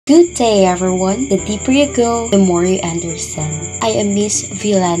Good day, everyone. The deeper you go, the more you understand. I am Miss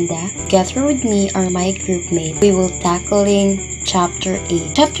Vilanda. Together with me are my groupmates. We will tackling Chapter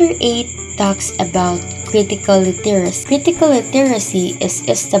 8. Chapter 8 talks about critical literacy. Critical literacy is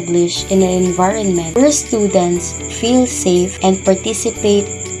established in an environment where students feel safe and participate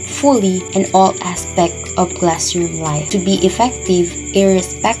fully in all aspects of classroom life. To be effective, a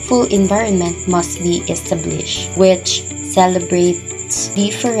respectful environment must be established, which celebrates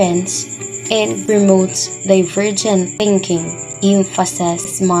difference and promotes divergent thinking.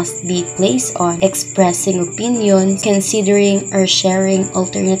 Emphasis must be placed on expressing opinions, considering or sharing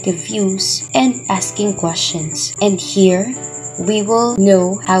alternative views, and asking questions. And here, we will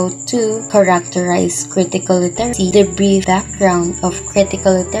know how to characterize critical literacy, the brief background of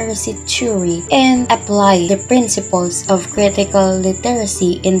critical literacy theory, and apply the principles of critical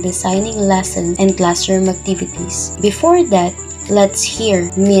literacy in designing lessons and classroom activities. Before that, let's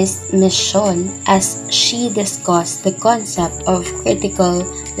hear Miss Michonne as she discussed the concept of critical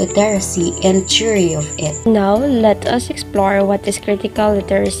literacy and theory of it. Now, let us explore what is critical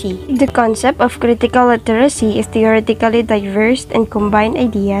literacy. The concept of critical literacy is theoretically diverse and combine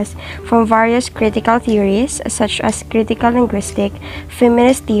ideas from various critical theories such as critical linguistic,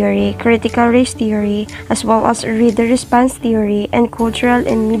 feminist theory, critical race theory, as well as reader response theory and cultural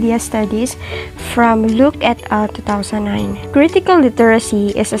and media studies from Luke et al. 2009. Critical literacy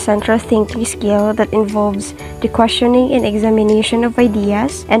is a central thinking skill that involves the questioning and examination of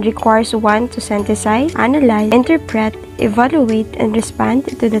ideas and requires one to synthesize, analyze, interpret, evaluate, and respond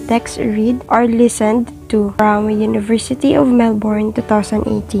to the text read or listened to from University of Melbourne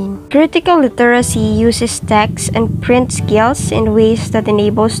 2018. Critical literacy uses text and print skills in ways that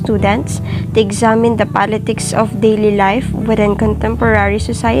enable students to examine the politics of daily life within contemporary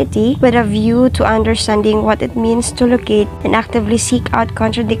society with a view to understanding what it means to locate and actively seek out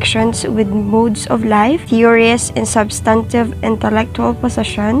contradictions with modes of life, theories, and substantive intellectual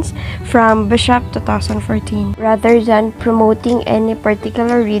possessions from Bishop 2014. Rather than promoting any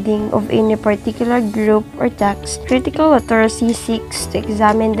particular reading of any particular group or text, critical literacy seeks to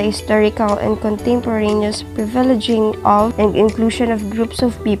examine the historical and contemporaneous privileging of and inclusion of groups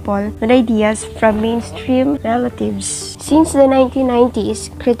of people and ideas from mainstream relatives. Since the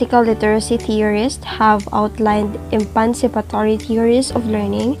 1990s, critical literacy theorists have outlined emancipatory theories of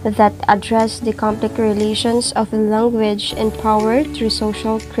learning that address the complex relations of language and power through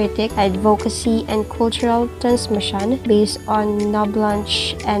social critique, advocacy, and cultural transmission based on Knobloch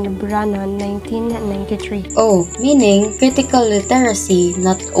and Brannon 1993. Meaning critical literacy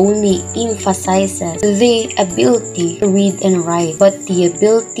not only emphasizes the ability to read and write, but the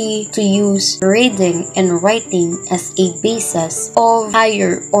ability to use reading and writing as a basis of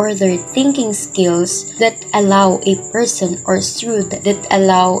higher order thinking skills that allow a person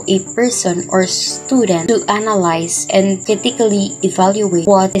or student to analyze and critically evaluate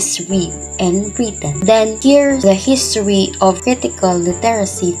what is read and written. Then here's the history of critical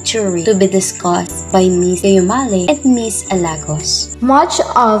literacy theory to be discussed by Ms. Yumale and Ms. Alagos. Much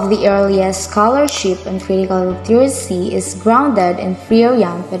of the earliest scholarship on critical literacy is grounded in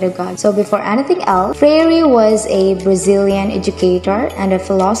Freirean pedagogy. So before anything else, Freire was a Brazilian educator and a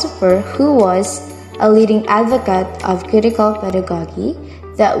philosopher who was a leading advocate of critical pedagogy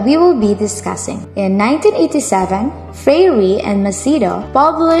that we will be discussing. In 1987, Freire and Macedo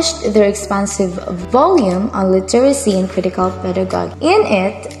published their expansive volume on literacy and critical pedagogy. In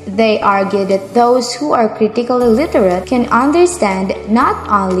it, they argued that those who are critically literate can understand not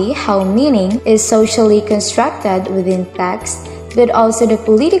only how meaning is socially constructed within text, but also the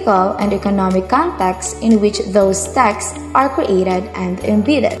political and economic context in which those texts are created and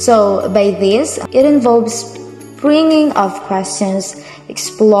embedded. So by this, it involves bringing of questions,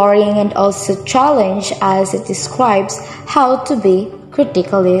 exploring, and also challenge as it describes how to be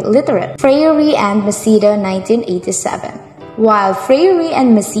critically literate. Freire and Macedo 1987. While Freire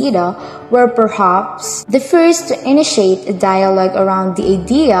and Macedo were perhaps the first to initiate a dialogue around the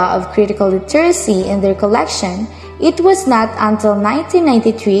idea of critical literacy in their collection, it was not until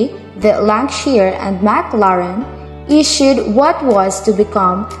 1993 that Lancashire and Maclaren issued what was to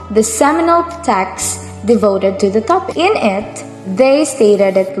become the seminal text devoted to the topic. In it, they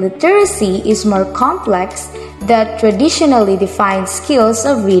stated that literacy is more complex than traditionally defined skills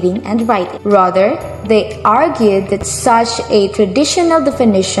of reading and writing. Rather, they argued that such a traditional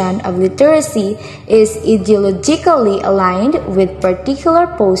definition of literacy is ideologically aligned with particular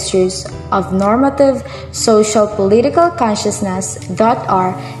postures of normative social political consciousness that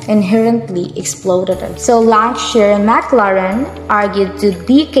are inherently exploitative. So Lancashire and Maclaren argued 2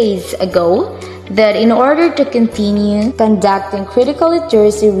 decades ago that in order to continue conducting critical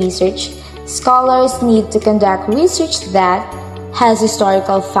literacy research, scholars need to conduct research that has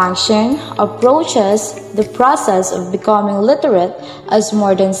historical function, approaches the process of becoming literate as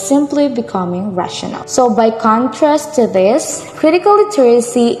more than simply becoming rational. So by contrast to this, critical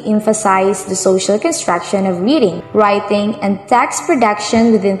literacy emphasizes the social construction of reading, writing, and text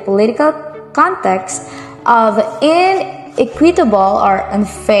production within political context of inequitable or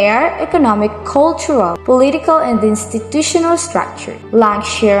unfair economic, cultural, political, and institutional structure.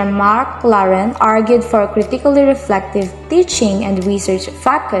 Lancashire and Maclaren argued for critically reflective teaching and research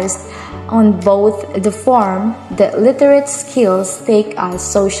focused on both the form that literate skills take as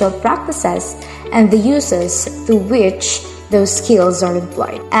social practices and the uses to which those skills are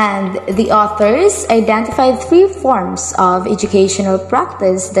employed. And the authors identified three forms of educational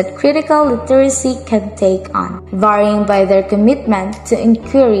practice that critical literacy can take on, varying by their commitment to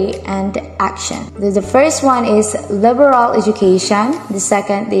inquiry and action. The first one is liberal education, the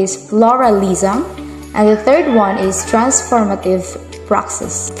second is pluralism, and the third one is transformative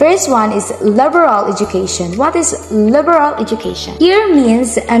praxis. First one is liberal education. What is liberal education? Here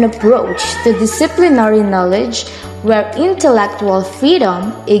means an approach to disciplinary knowledge where intellectual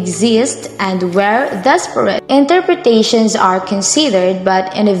freedom exists and where disparate interpretations are considered,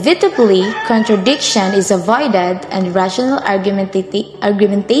 but inevitably contradiction is avoided and rational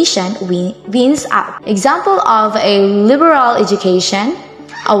argumentation wins out. Example of a liberal education: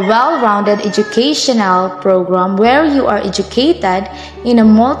 a well-rounded educational program where you are educated in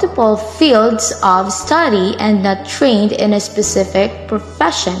multiple fields of study and not trained in a specific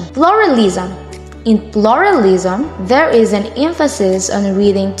profession. Pluralism. In pluralism, there is an emphasis on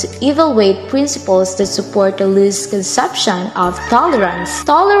reading to evaluate principles that support a loose conception of tolerance.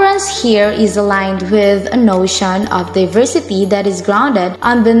 Tolerance here is aligned with a notion of diversity that is grounded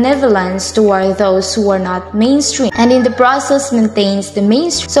on benevolence toward those who are not mainstream, and in the process maintains the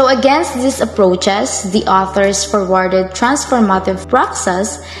mainstream. So against these approaches, the authors forwarded transformative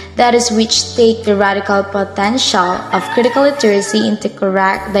praxis, that is, which take the radical potential of critical literacy into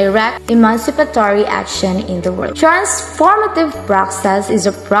direct emancipatory action in the world. Transformative praxis is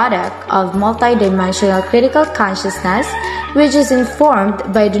a product of multidimensional critical consciousness, which is informed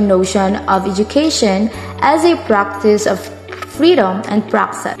by the notion of education as a practice of freedom and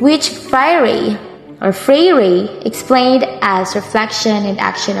praxis, which Freire explained as reflection and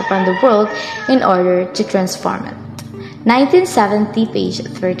action upon the world in order to transform it. 1970, page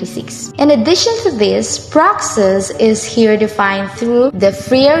 36. In addition to this, praxis is here defined through the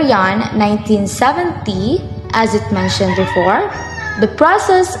Freire-Yohn 1970, as it mentioned before, the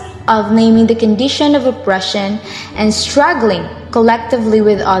process of naming the condition of oppression and struggling collectively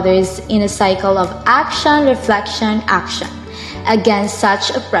with others in a cycle of action, reflection, action against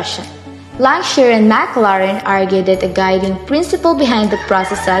such oppression. Lancashire and Maclaren argued that a guiding principle behind the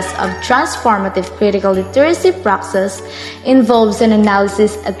processes of transformative critical literacy praxis involves an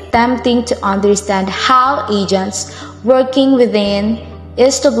analysis attempting to understand how agents working within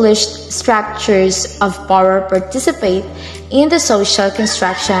established structures of power participate in the social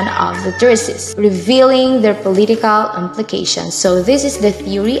construction of literacies, revealing their political implications. So this is the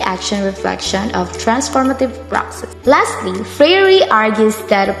theory, action, reflection of transformative praxis. Lastly, Freire argues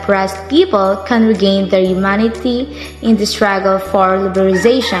that oppressed people can regain their humanity in the struggle for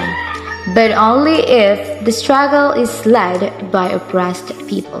liberalization, but only if the struggle is led by oppressed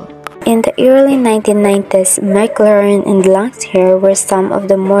people. In the early 1990s, Maclaren and Lancashire were some of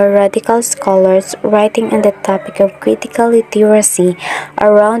the more radical scholars writing on the topic of critical literacy.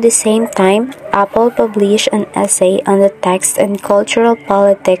 Around the same time, Apple published an essay on the text and cultural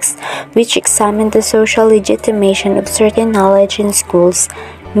politics, which examined the social legitimation of certain knowledge in schools,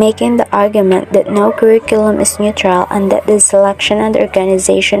 making the argument that no curriculum is neutral and that the selection and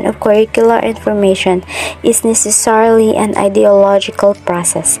organization of curricular information is necessarily an ideological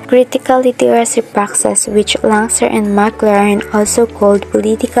process. Critical literacy praxis, which Lancashire and Maclaren also called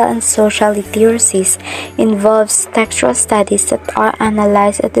political and social literacies, involves textual studies that are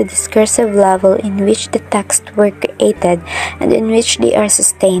analyzed at the discursive level in which the texts were created and in which they are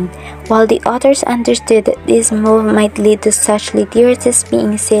sustained. While the authors understood that this move might lead to such literacies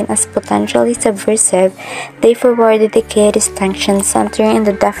being seen as potentially subversive, they forwarded the key distinction centering in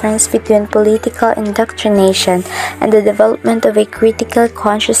the difference between political indoctrination and the development of a critical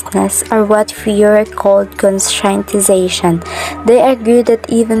consciousness, or what Freire called conscientization. They argued that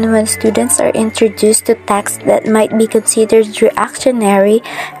even when students are introduced to texts that might be considered reactionary,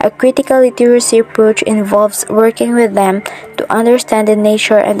 a critical literacy approach involves working with them to understand the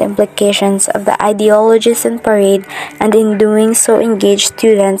nature and implications of the ideologies in parade, and in doing so engage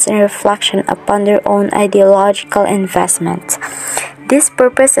students in reflection upon their own ideological investments. This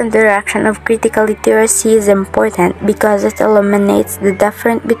purpose and direction of critical literacy is important because it eliminates the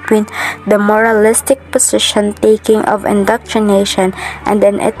difference between the moralistic position taking of indoctrination and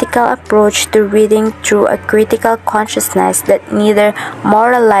an ethical approach to reading through a critical consciousness that neither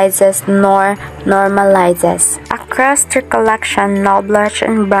moralizes nor normalizes. Across their collection, Knobloch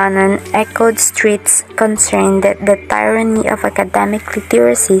and Brannon echoed Street's concern that the tyranny of academic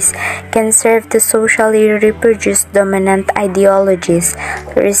literacies can serve to socially reproduce dominant ideologies: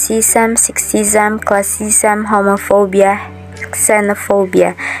 racism, sexism, classism, homophobia,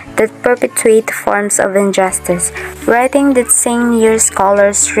 xenophobia, that perpetuate forms of injustice. Writing that same year,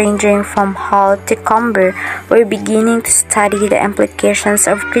 scholars ranging from Hall to Comber were beginning to study the implications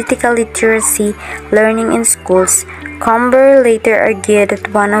of critical literacy learning in schools. Comber later argued that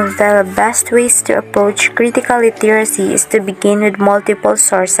one of the best ways to approach critical literacy is to begin with multiple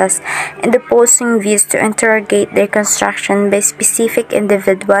sources and opposing views to interrogate their construction by specific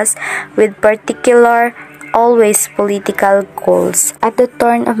individuals with particular, always political goals. At the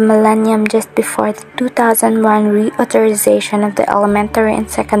turn of millennium, just before the 2001 reauthorization of the Elementary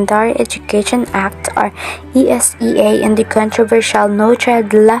and Secondary Education Act, or ESEA, and the controversial No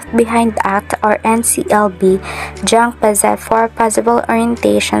Child Left Behind Act, or NCLB, Jung possessed four possible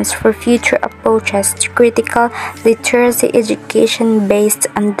orientations for future approaches to critical literacy education based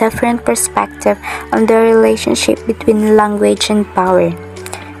on different perspectives on the relationship between language and power.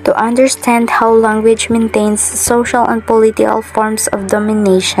 To understand how language maintains social and political forms of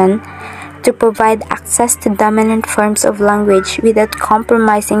domination, to provide access to dominant forms of language without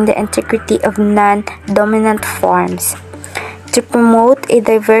compromising the integrity of non-dominant forms, to promote a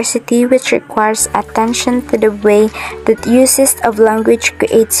diversity which requires attention to the way that uses of language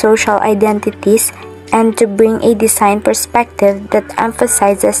create social identities, and to bring a design perspective that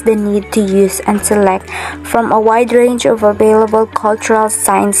emphasizes the need to use and select from a wide range of available cultural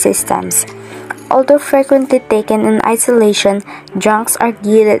sign systems. Although frequently taken in isolation, Junks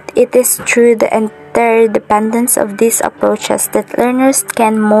argue that it is through the interdependence of these approaches that learners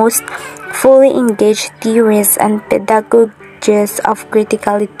can most fully engage theories and pedagogies of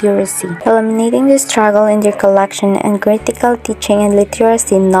critical literacy. Eliminating the struggle in their collection and critical teaching and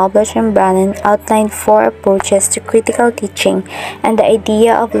literacy, Knobloch and Brannon outlined four approaches to critical teaching and the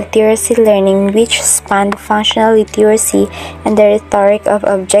idea of literacy learning, which spanned functional literacy and the rhetoric of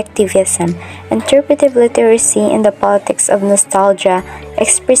objectivism, interpretive literacy in the politics of nostalgia,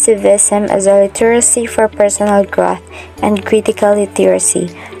 expressivism as a literacy for personal growth, and critical literacy.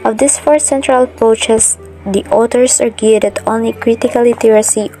 Of these four central approaches, the authors argue that only critical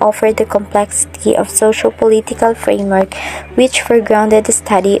literacy offered the complexity of socio-political framework which foregrounded the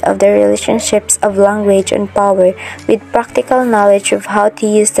study of the relationships of language and power with practical knowledge of how to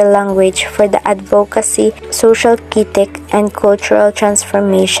use the language for the advocacy, social critique, and cultural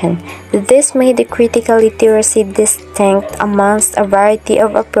transformation. This made the critical literacy distinct amongst a variety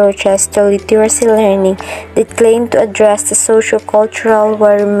of approaches to literacy learning that claimed to address the socio-cultural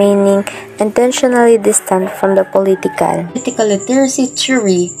while remaining intentionally distant from the political. Critical literacy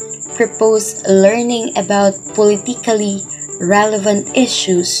theory proposed learning about politically relevant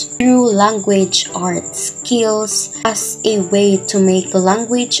issues through language arts skills as a way to make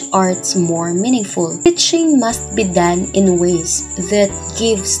language arts more meaningful. Teaching must be done in ways that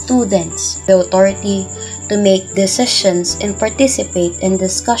give students the authority to make decisions and participate in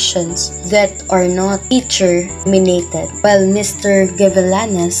discussions that are not teacher-dominated, while Mr.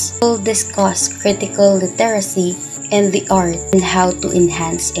 Gavilanes will discuss critical literacy and the art and how to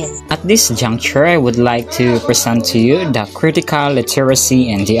enhance it. At this juncture, I would like to present to you the critical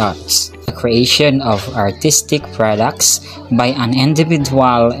literacy and the arts. The creation of artistic products by an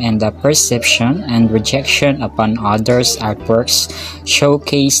individual and the perception and rejection upon others' artworks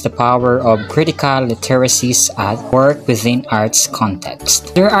showcase the power of critical literacies at work within arts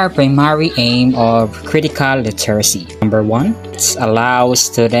context. There are primary aim of critical literacy. Number one, it allows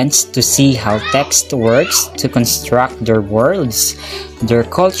students to see how text works to construct their worlds, their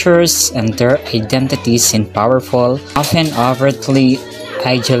cultures, and their identities in powerful, often overtly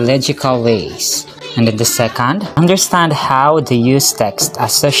ideological ways. And then the second, understand how they use text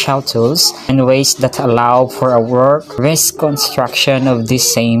as social tools in ways that allow for a work risk construction of the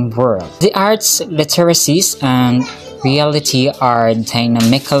same world. The arts literacies and reality are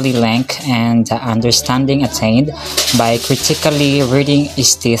dynamically linked, and the understanding attained by critically reading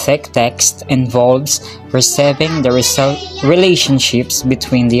aesthetic text involves perceiving the relationships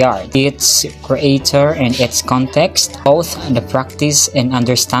between the art, its creator, and its context. Both the practice and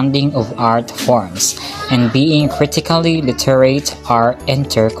understanding of art forms and being critically literate are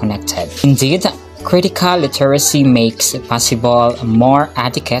interconnected. Indeed, critical literacy makes possible a more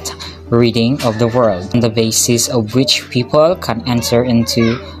adequate reading of the world, on the basis of which people can enter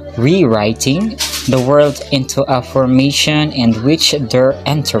into rewriting the world into a formation in which their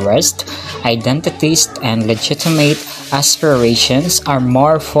interest, identities, and legitimate aspirations are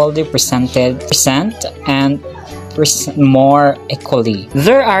more fully present and more equally.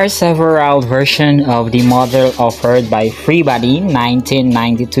 There are several versions of the model offered by Freebody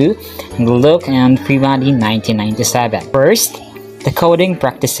 1992, Gluck and Freebody 1997. First, the coding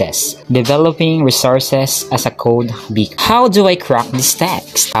practices, developing resources as a code beacon. How do I crack this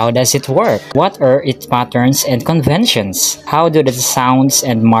text? How does it work? What are its patterns and conventions? How do the sounds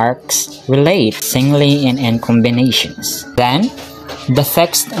and marks relate singly and in combinations? Then, the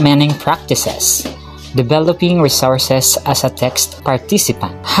text meaning practices, developing resources as a text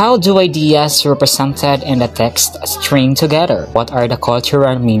participant. How do ideas represented in the text string together? What are the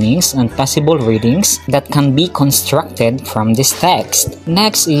cultural meanings and possible readings that can be constructed from this text?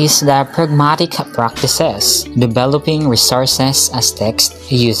 Next is the pragmatic practices, developing resources as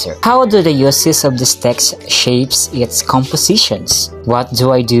text user. How do the uses of this text shapes its compositions? What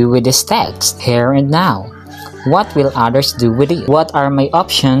do I do with this text here and now? What will others do with it? What are my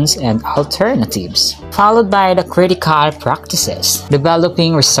options and alternatives? Followed by the critical practices,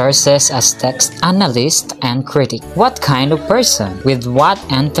 developing resources as text analyst and critic. What kind of person, with what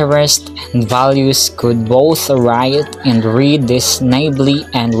interest and values could both write and read this naively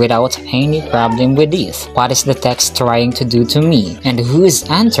and without any problem with it? What is the text trying to do to me? And whose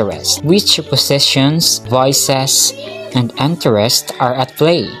interest? Which positions, voices, and interest are at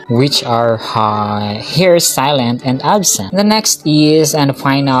play, which are here silent and absent. The next is, and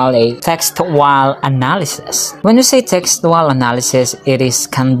final, a textual analysis. When you say textual analysis,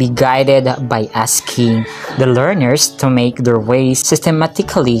 can be guided by asking the learners to make their way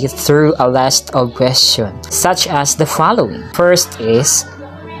systematically through a list of questions, such as the following. First is,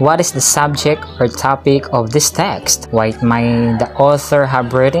 what is the subject or topic of this text? Why might the author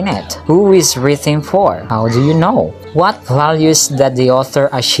have written it? Who is written for? How do you know? What values does the author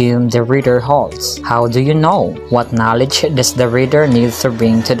assume the reader holds? How do you know? What knowledge does the reader need to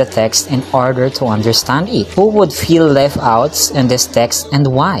bring to the text in order to understand it? Who would feel left out in this text and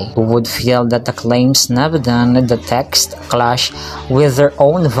why? Who would feel that the claims nabbed in the text clash with their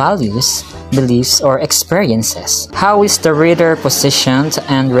own values, beliefs, or experiences? How is the reader positioned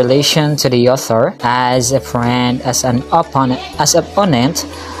in relation to the author, as a friend, as an opponent,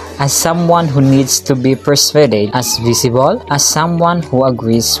 as someone who needs to be persuaded, as visible, as someone who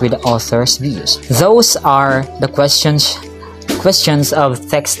agrees with the author's views? Those are the questions of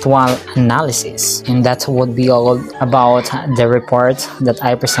textual analysis, and that would be all about the report that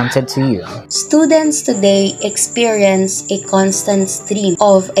I presented to you. Students today experience a constant stream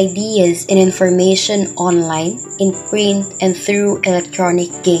of ideas and information online, in print, and through electronic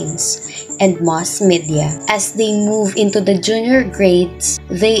games and mass media. As they move into the junior grades,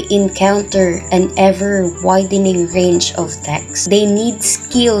 they encounter an ever-widening range of texts. They need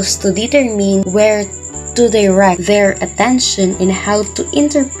skills to determine where to direct their attention and how to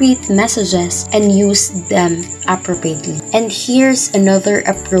interpret messages and use them appropriately. And here's another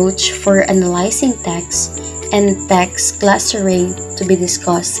approach for analyzing text and text clustering to be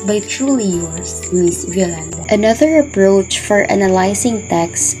discussed by truly yours, Miss Violanda. Another approach for analyzing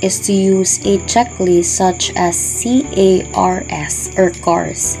text is to use a checklist such as CARS or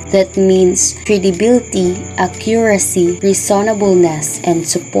CARS. That means credibility, accuracy, reasonableness, and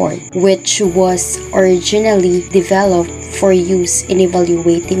support, which was originally developed for use in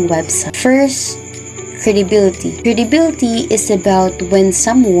evaluating websites. First, credibility. Credibility is about when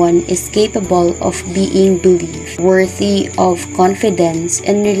someone is capable of being believed, worthy of confidence,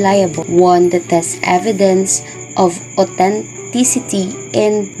 and reliable, one that has evidence of authenticity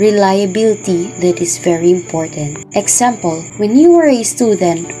and reliability that is very important. Example, when you are a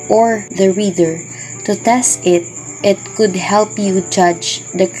student or the reader, to test it could help you judge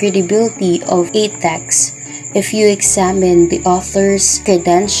the credibility of a text if you examine the author's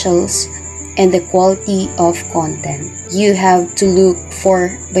credentials and the quality of content. You have to look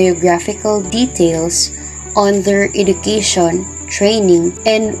for biographical details on their education, training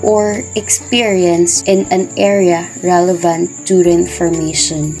and or experience in an area relevant to the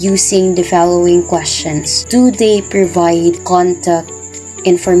information using the following questions. Do they provide contact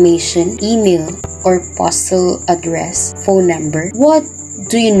information, email or postal address, phone number? What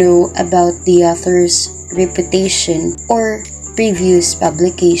do you know about the author's reputation or previous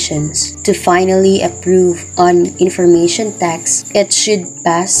publications? To finally approve an information text, it should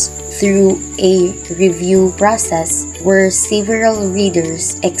pass through a review process where several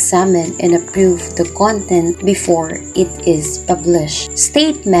readers examine and approve the content before it is published.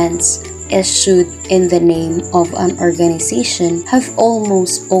 Statements issued in the name of an organization have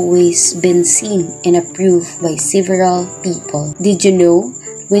almost always been seen and approved by several people. Did you know?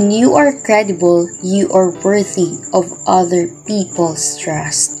 When you are credible, you are worthy of other people's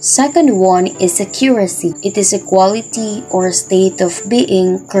trust. Second one is accuracy. It is a quality or state of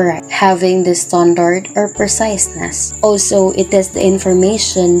being correct, having the standard or preciseness. Also, it is the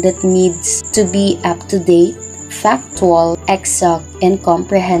information that needs to be up to date, factual, exact, and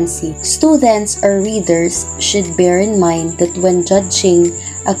comprehensive. Students or readers should bear in mind that when judging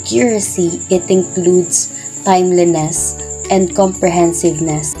accuracy, it includes timeliness and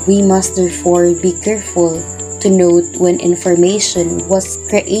comprehensiveness. We must therefore be careful to note when information was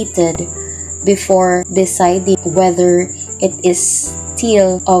created before deciding whether it is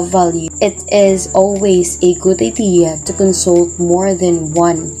still of value. It is always a good idea to consult more than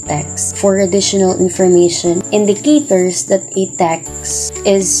one text for additional information. Indicators that a text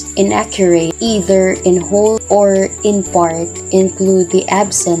is inaccurate, either in whole or in part, include the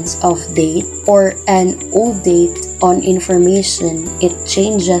absence of date or an old date on information, it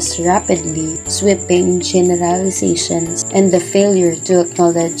changes rapidly, sweeping generalizations, and the failure to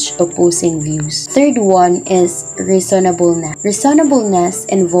acknowledge opposing views. Third one is reasonableness. Reasonableness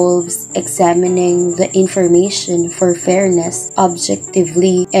involves examining the information for fairness,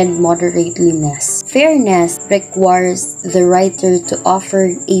 objectively, and moderateness. Fairness requires the writer to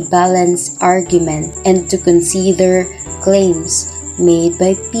offer a balanced argument and to consider claims made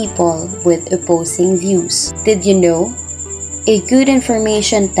by people with opposing views. Did you know? A good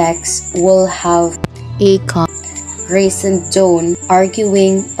information text will have a reasoned tone,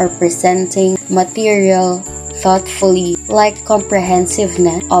 arguing or presenting material thoughtfully. Like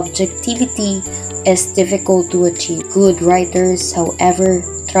comprehensiveness, objectivity is difficult to achieve. Good writers, however,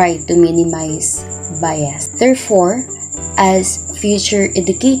 try to minimize bias. Therefore, as future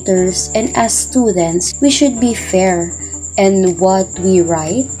educators and as students, we should be fair in what we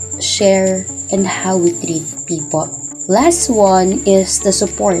write, share, and how we treat people. Last one is the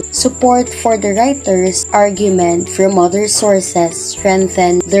support. Support for the writer's argument from other sources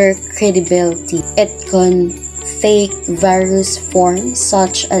strengthen their credibility. It can take various forms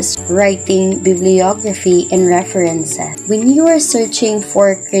such as writing, bibliography, and references. When you are searching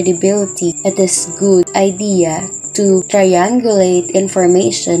for credibility, it is a good idea to triangulate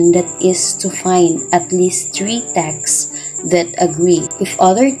information, that is to find at least 3 texts that agree. If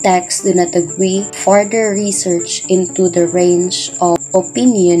other texts do not agree, further research into the range of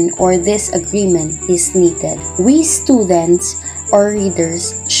opinion or disagreement is needed. We students or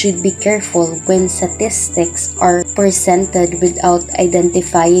readers should be careful when statistics are presented without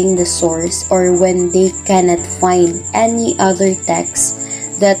identifying the source or when they cannot find any other text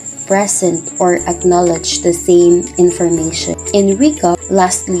that present or acknowledge the same information. In recap,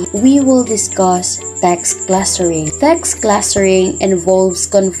 lastly, we will discuss text clustering. Text clustering involves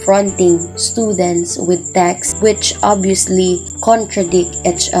confronting students with texts which obviously contradict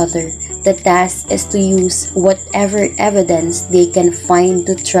each other. The task is to use whatever evidence they can find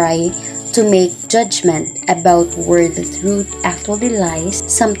to try to make judgment about where the truth actually lies.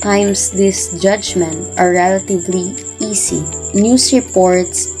 Sometimes these judgments are relatively easy. News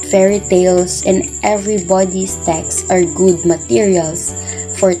reports, fairy tales, and everybody's texts are good materials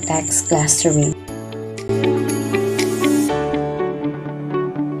for text clustering.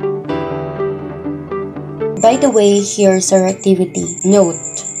 By the way, here's our activity. Note: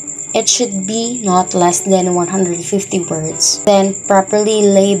 it should be not less than 150 words. Then properly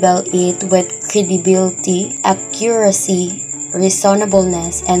label it with credibility, accuracy,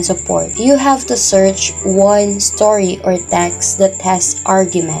 reasonableness, and support. You have to search one story or text that has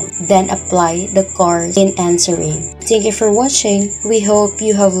argument, then apply the cards in answering. Thank you for watching. We hope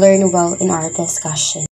you have learned well in our discussion.